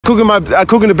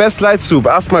cooking the best light soup.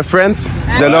 Ask my friends,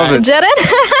 they love it. Jaden?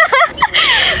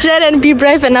 Jaden, be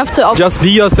brave enough to... Just be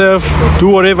yourself, do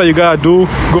whatever you gotta do.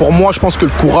 Pour moi, je pense que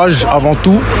le courage, avant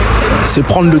tout, c'est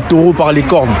prendre le taureau par les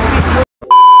cornes.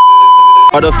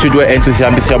 Other streetwear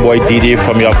enthusiast, this is your boy Didi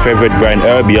from your favorite brand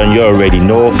Urbeon. You already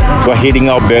know. We're heading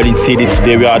out Berlin City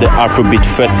today. We are at the AFROBEAT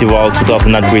Festival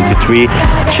 2023.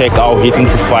 Check out Hitting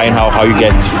to find out how you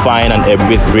guys define and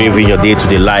embrace bravery in your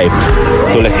day-to-day life.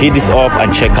 So let's hit this up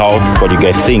and check out what you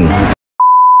guys sing.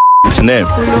 What's your name?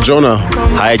 Jonah.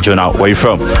 Hi Jonah, where are you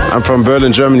from? I'm from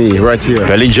Berlin, Germany, right here.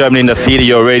 Berlin, Germany, in the city,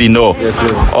 you already know.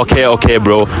 Yes. Okay,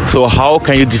 bro. So how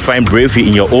can you define bravery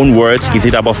in your own words? Is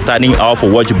it about standing out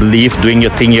for what you believe, doing your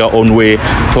thing your own way?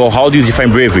 So how do you define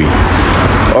bravery?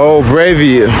 Oh,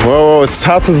 bravery. Whoa, it's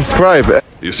hard to describe. Are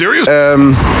you serious?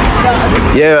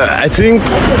 Yeah, I think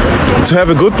to have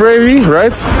a good bravery,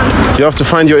 right? You have to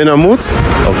find your inner mood.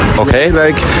 Okay.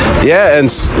 Like, yeah, and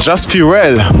just feel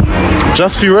well.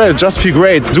 Just feel well. Just feel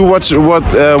great. Do what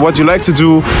you like to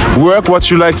do. Work what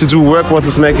you like to do. Work what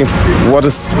is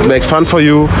make fun for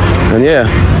you. And yeah.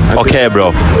 Okay,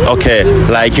 bro. Okay,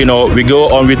 like, you know, we go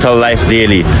on with our life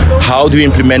daily. How do you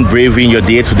implement bravery in your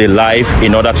day-to-day life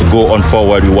in order to go on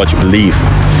forward with what you believe?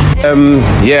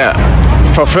 Yeah.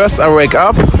 For first, I wake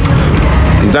up.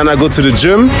 Then I go to the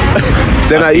gym.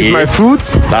 Then I eat my food.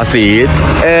 That's it.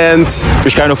 And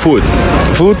which kind of food?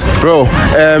 Food, bro.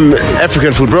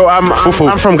 African food, bro. I'm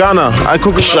from Ghana. I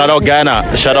cook. Shout out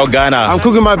Ghana. Shout out Ghana. I'm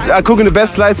cooking the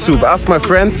best light soup. Ask my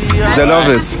friends, they love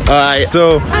it.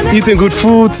 So eating good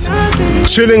food,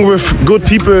 chilling with good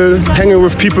people, hanging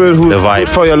with people who's good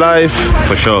for your life.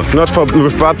 For sure. Not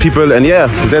with bad people. And yeah,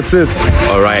 that's it.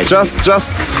 All right. Just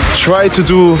try to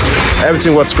do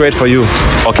everything what's great for you.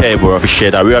 Okay, bro.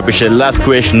 Appreciate that. We appreciate it. Last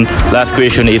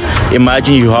question is,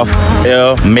 imagine you have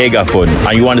a megaphone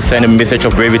and you want to send a message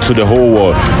of bravery to the whole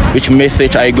world. Which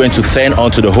message are you going to send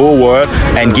on to the whole world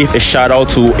and give a shout out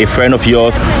to a friend of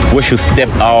yours who should step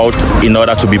out in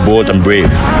order to be bold and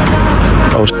brave?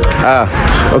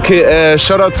 Okay,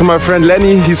 shout out to my friend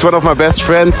Lenny. He's one of my best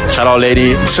friends. Shout out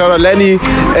Lenny. Shout out Lenny.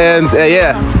 And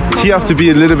yeah, he have to be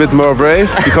a little bit more brave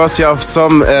because he have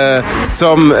some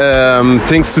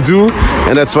things to do,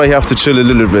 and that's why he have to chill a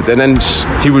little bit, and then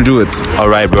he will do it. All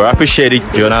right, bro. I appreciate it,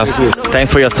 Jonas.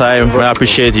 Thanks for your time. I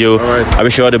appreciate you. Right. I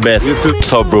wish you all the best. You too.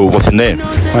 What's up, bro? What's your name?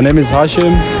 My name is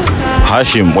Hashim.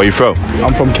 Hashim, where you from?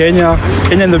 I'm from Kenya.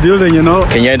 Kenya in the building, you know.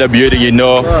 Kenya in the building, you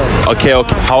know. Okay.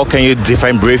 How can you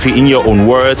define bravery in your own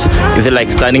words? Is it like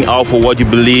standing out for what you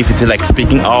believe? Is it like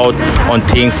speaking out on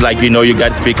things like, you know, you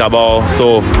gotta speak about?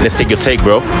 So let's take your take,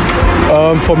 bro.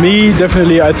 For me,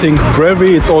 definitely, I think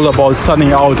bravery, it's all about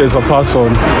standing out as a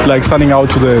person, like standing out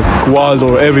to the world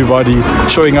or everybody,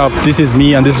 showing up, this is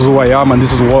me and this is who I am and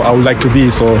this is what I would like to be.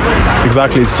 So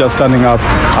exactly, it's just standing up.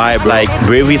 Like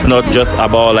bravery is not just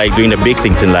about like doing the big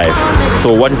things in life.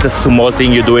 So what is the small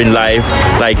thing you do in life,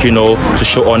 like, you know, to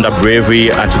show on that bravery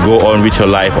and to go on with your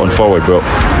life on forward, bro?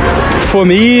 For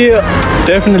me,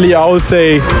 definitely I would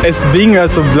say, as being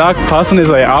as a black person as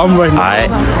I am right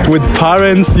now, with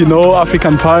parents, you know,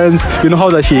 African parents, you know how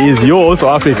that she is, you're also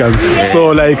African. Yeah.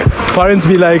 So like, parents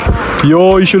be like,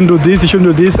 yo, you shouldn't do this, you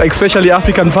shouldn't do this, especially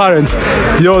African parents.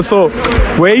 Yo, so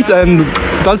wait, and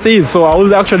that's it. So I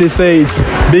would actually say it's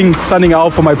being standing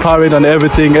out for my parent and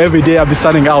everything. Every day I'll be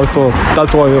standing out, so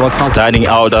that's what's happening. Standing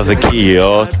out as a key,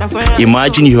 yo.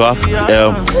 Imagine you have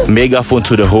a megaphone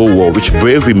to the whole world. Which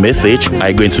bravery message are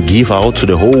you going to give out to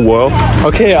the whole world?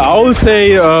 Okay, I would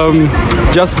say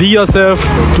just be yourself,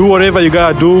 do whatever you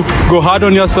gotta do, go hard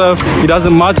on yourself. It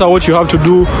doesn't matter what you have to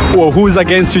do or who is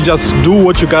against you, just do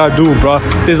what you gotta do, bro.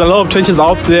 There's a lot of trenches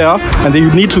out there and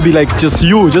you need to be like just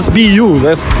you, just be you,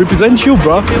 just represent you,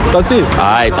 bro. That's it.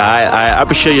 I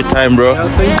appreciate your time, bro.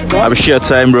 I appreciate your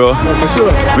time, bro.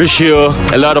 Wish you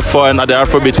a lot of fun at the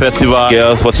AFROBEAT Festival.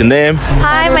 Girls, what's your name?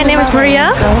 Hi, my name is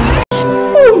Maria.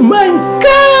 Oh my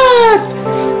God!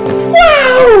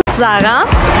 Wow! Zara.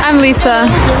 I'm Lisa.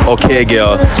 Okay,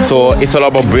 girl. So it's all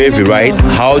about bravery, right?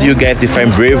 How do you guys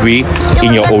define bravery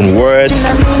in your own words?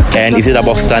 And is it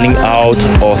about standing out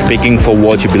or speaking for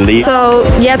what you believe? So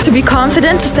yeah, to be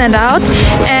confident, to stand out,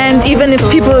 and even if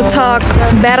people talk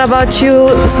bad about you,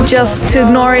 just to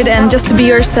ignore it and just to be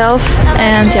yourself.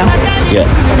 And yeah. Yeah.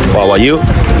 What about you?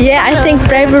 Yeah, I think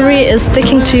bravery is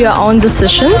sticking to your own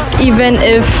decisions, even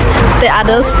if the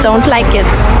others don't like it.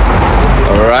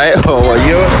 All right. What about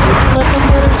you?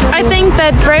 I think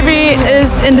that bravery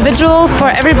is individual for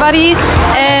everybody.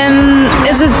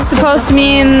 Is it supposed to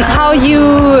mean how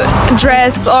you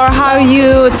dress or how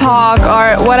you talk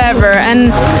or whatever?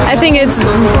 And I think it's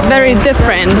very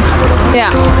different.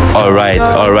 Yeah. All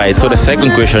right. So the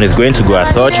second question is going to go as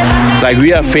such. Like,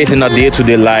 we are facing our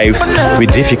day-to-day lives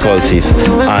with difficulties,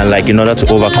 and like in order to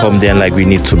overcome them, like we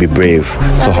need to be brave.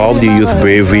 So how do you use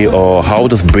bravery, or how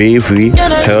does bravery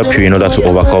help you in order to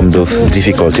overcome those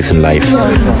difficulties in life?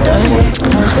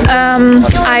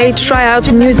 I try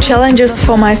out new challenges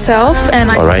for myself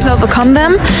and I try to overcome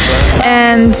them,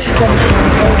 and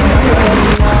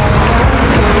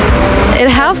it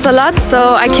helps a lot,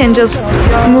 so I can just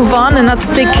move on and not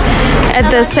stick at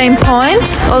the same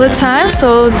point all the time.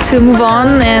 So to move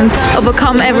on and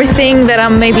overcome everything that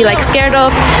I'm maybe like scared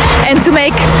of, and to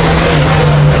make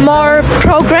more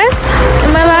progress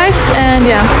in my life. And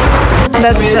yeah,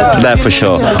 that for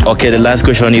sure. Okay, the last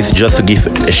question is just to give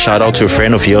a shout out to a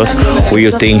friend of yours who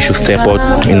you think should step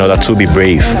out in order to be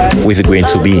brave. Who is it going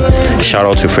to be? Shout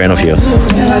out to a friend of yours.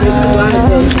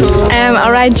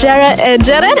 Alright, Jared.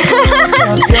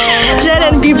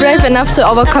 Jared, be brave enough to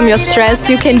overcome your stress.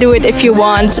 You can do it if you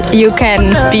want. You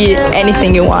can be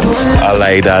anything you want. I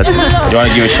like that. You want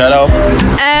to give a shout out?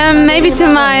 Maybe to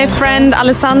my friend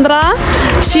Alessandra.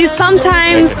 She's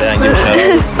sometimes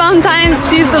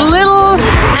she's a little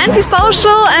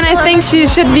antisocial, and I think she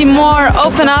should be more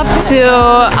open up to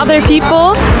other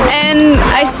people. And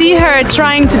I see her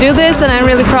trying to do this, and I'm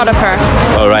really proud of her.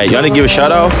 All right, you want to give a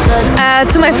shout out?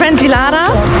 To my friend Dilara,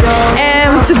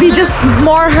 to be just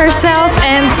more herself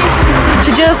and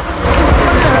to just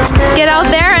get out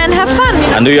there and have fun.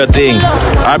 And do your thing.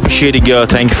 I appreciate it, girl.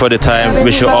 Thank you for the time.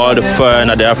 Wish you all the fun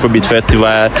at the Afrobeat Festival,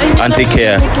 and take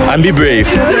care and be brave.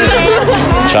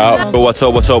 Ciao. What's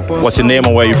up? What's your name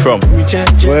and where you from?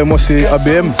 Ouais, moi c'est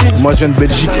ABM. Moi je viens de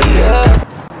Belgique.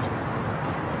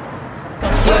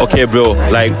 Okay, bro,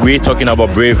 like we're talking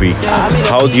about bravery.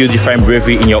 How do you define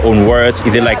bravery in your own words?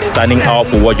 Is it like standing out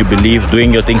for what you believe,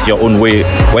 doing your things your own way?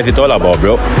 What's it all about,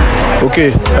 bro? Ok,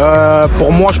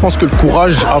 pour moi je pense que le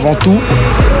courage avant tout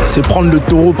c'est prendre le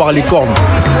taureau par les cornes.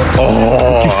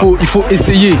 Donc, il faut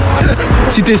essayer.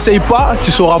 Si tu n'essayes pas, tu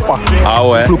ne sauras pas. Ah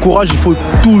ouais. Donc, le courage, il faut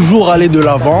toujours aller de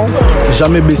l'avant,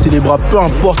 jamais baisser les bras, peu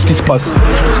importe ce qui se passe.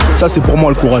 Ça c'est pour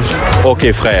moi le courage.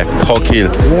 Ok frère, tranquille.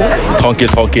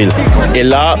 Et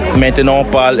là, maintenant on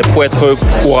parle, pour être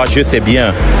courageux c'est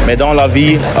bien, mais dans la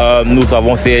vie, nous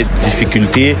avons ces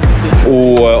difficultés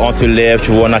où on se lève,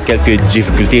 tu vois, on a quelques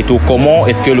difficultés et tout. Comment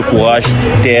est-ce que le courage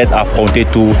t'aide à affronter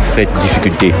toutes ces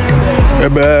difficultés? Eh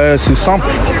ben, c'est simple.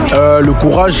 Le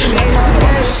courage,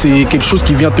 c'est quelque chose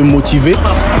qui vient te motiver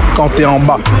quand tu es en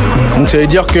bas. Donc ça veut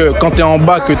dire que quand tu es en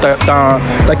bas, que tu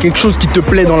as quelque chose qui te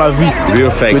plaît dans la vie,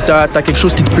 que tu as quelque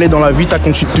chose qui te plaît dans la vie,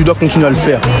 tu dois continuer à le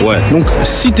faire. Ouais. Donc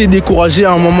si tu es découragé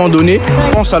à un moment donné,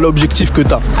 pense à l'objectif que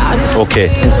tu as. Ok,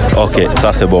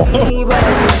 ça c'est bon.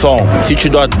 Son, si tu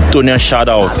dois donner un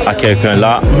shout-out à quelqu'un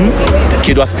là,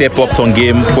 qui doit step up son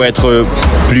game pour être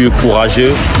plus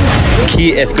courageux, qui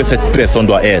est-ce que cette personne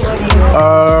doit être?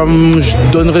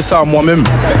 Je donnerais ça à moi-même.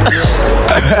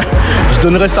 Je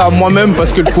donnerais ça à moi-même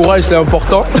parce que le courage c'est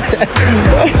important.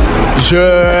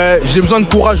 J'ai besoin de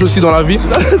courage aussi dans la vie.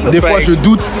 Des fois je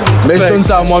doute, mais je donne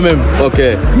ça à moi-même.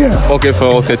 Ok,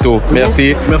 frérot, c'est tout.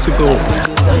 Merci. Merci frérot.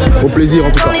 Au plaisir en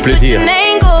tout cas. Plaisir.